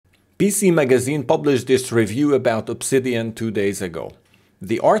PC Magazine published this review about Obsidian 2 days ago.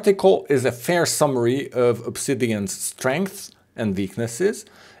 The article is a fair summary of Obsidian's strengths and weaknesses,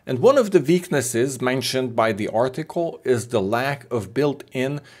 and one of the weaknesses mentioned by the article is the lack of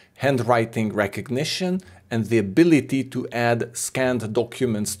built-in handwriting recognition and the ability to add scanned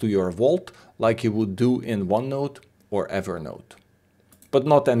documents to your vault like you would do in OneNote or Evernote. But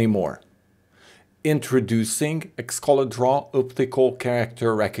not anymore. Introducing Excalidraw Optical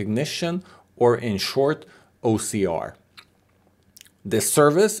Character Recognition, or in short, OCR. This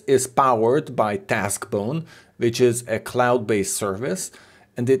service is powered by TaskBone, which is a cloud-based service,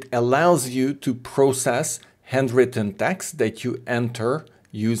 and it allows you to process handwritten text that you enter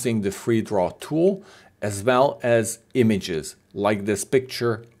using the FreeDraw tool, as well as images, like this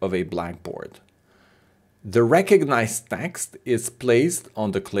picture of a blackboard. The recognized text is placed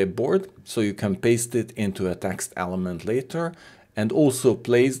on the clipboard, so you can paste it into a text element later, and also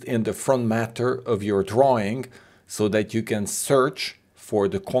placed in the front matter of your drawing so that you can search for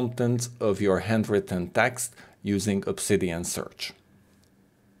the contents of your handwritten text using Obsidian Search.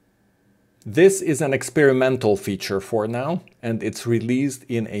 This is an experimental feature for now, and it's released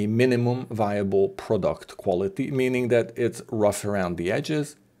in a minimum viable product quality, meaning that it's rough around the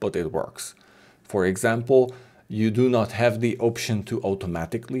edges, but it works. For example, you do not have the option to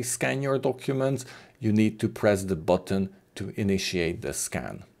automatically scan your documents. You need to press the button to initiate the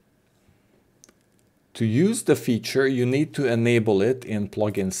scan. To use the feature, you need to enable it in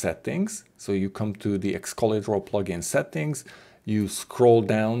plugin settings. So you come to the Excalidraw plugin settings, you scroll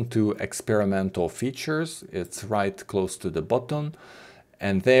down to experimental features. It's right close to the button.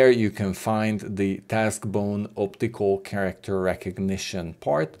 And there you can find the TaskBone Optical Character Recognition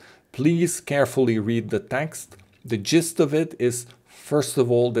part. Please carefully read the text. The gist of it is, first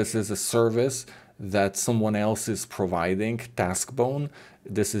of all, this is a service that someone else is providing, TaskBone.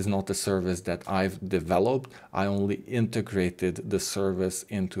 This is not a service that I've developed. I only integrated the service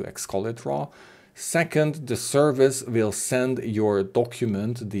into Excalidraw. Second, the service will send your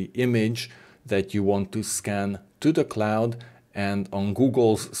document, the image that you want to scan, to the cloud, and on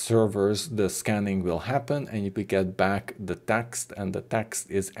Google's servers the scanning will happen and you will get back the text, and the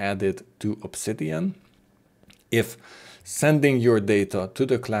text is added to Obsidian. If sending your data to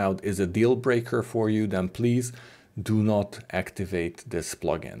the cloud is a deal breaker for you, then please do not activate this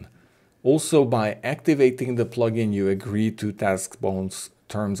plugin. Also, by activating the plugin, you agree to TaskBone's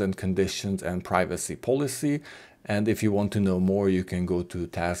terms and conditions and privacy policy, and if you want to know more, you can go to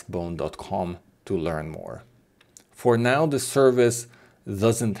taskbone.com to learn more. For now, the service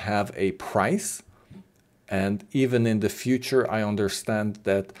doesn't have a price, and even in the future, I understand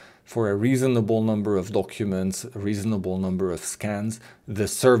that for a reasonable number of documents, a reasonable number of scans, the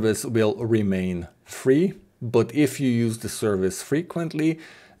service will remain free. But if you use the service frequently,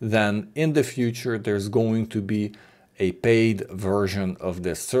 then in the future, there's going to be a paid version of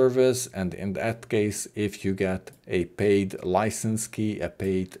this service. And in that case, if you get a paid license key, a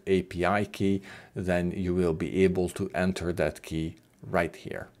paid API key, then you will be able to enter that key right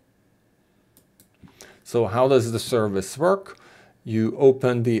here. So how does the service work? You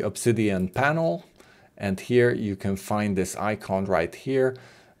open the Obsidian panel, and here you can find this icon right here.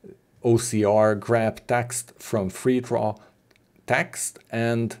 OCR, grab text from FreeDraw, text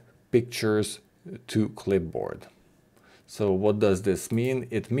and pictures to clipboard. So what does this mean?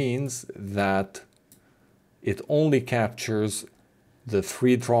 It means that it only captures the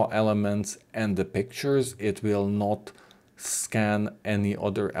FreeDraw elements and the pictures. It will not scan any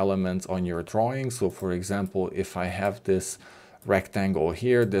other elements on your drawing. So for example, if I have this rectangle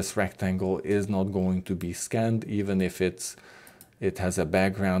here, this rectangle is not going to be scanned, even if it has a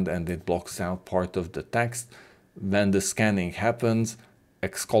background and it blocks out part of the text. When the scanning happens,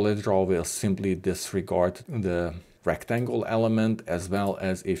 Excalidraw will simply disregard the rectangle element, as well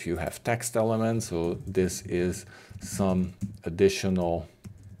as if you have text elements. So this is some additional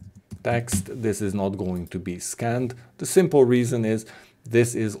text. This is not going to be scanned. The simple reason is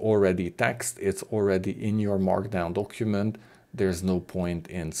this is already text. It's already in your Markdown document. There's no point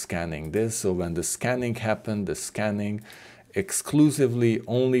in scanning this. So when the scanning happens, the scanning exclusively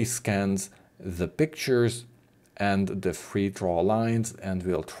only scans the pictures and the FreeDraw lines, and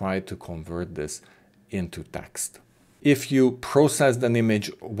we'll try to convert this into text. If you processed an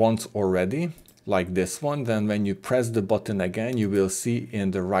image once already, like this one, then when you press the button again, you will see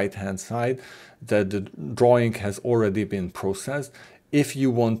in the right hand side that the drawing has already been processed. If you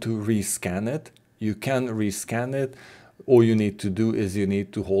want to rescan it, you can rescan it. All you need to do is you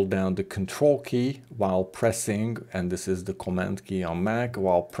need to hold down the Control key while pressing, and this is the Command key on Mac,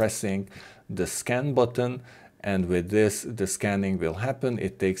 while pressing the scan button, And with this, the scanning will happen.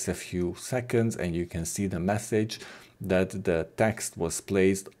 It takes a few seconds and you can see the message that the text was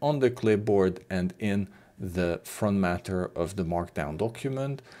placed on the clipboard and in the front matter of the markdown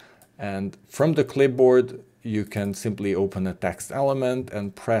document. And from the clipboard, you can simply open a text element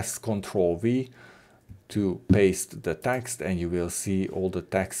and press Ctrl V to paste the text, and you will see all the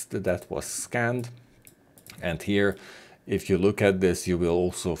text that was scanned. And here, if you look at this, you will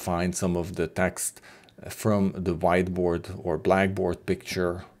also find some of the text from the whiteboard or blackboard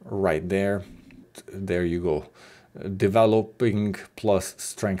picture right there. There you go. Developing plus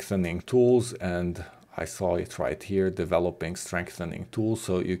strengthening tools, and I saw it right here, developing strengthening tools.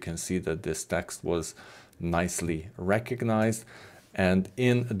 So you can see that this text was nicely recognized. And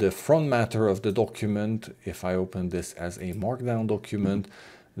in the front matter of the document, if I open this as a markdown document,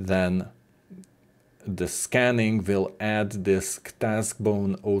 then the scanning will add this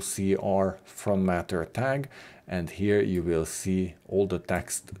taskbone OCR front matter tag, and here you will see all the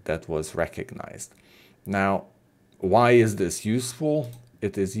text that was recognized. Now, why is this useful?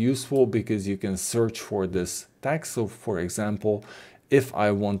 It is useful because you can search for this text. So for example, if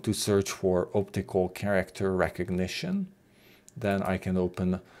I want to search for optical character recognition, then I can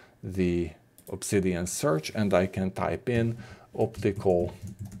open the Obsidian search and I can type in optical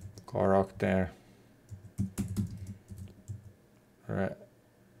character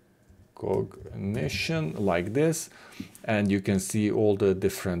recognition like this, and you can see all the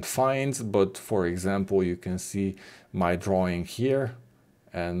different finds. But for example, you can see my drawing here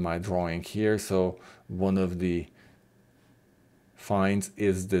and my drawing here. So one of the finds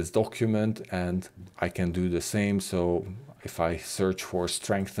is this document, and I can do the same. So if I search for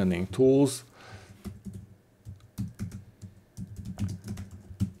strengthening tools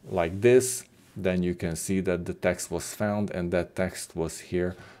like this, then you can see that the text was found and that text was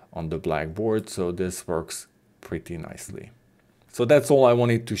here on the blackboard. So this works pretty nicely. So that's all I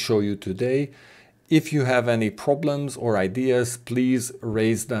wanted to show you today. If you have any problems or ideas, please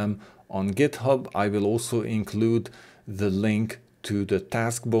raise them on GitHub. I will also include the link to the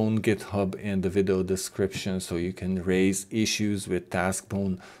Taskbone GitHub in the video description, so you can raise issues with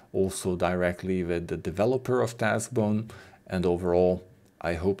Taskbone also directly with the developer of Taskbone. And overall,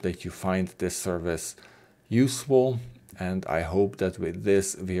 I hope that you find this service useful, and I hope that with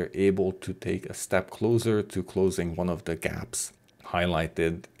this we are able to take a step closer to closing one of the gaps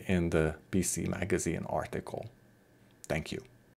highlighted in the PC Magazine article. Thank you.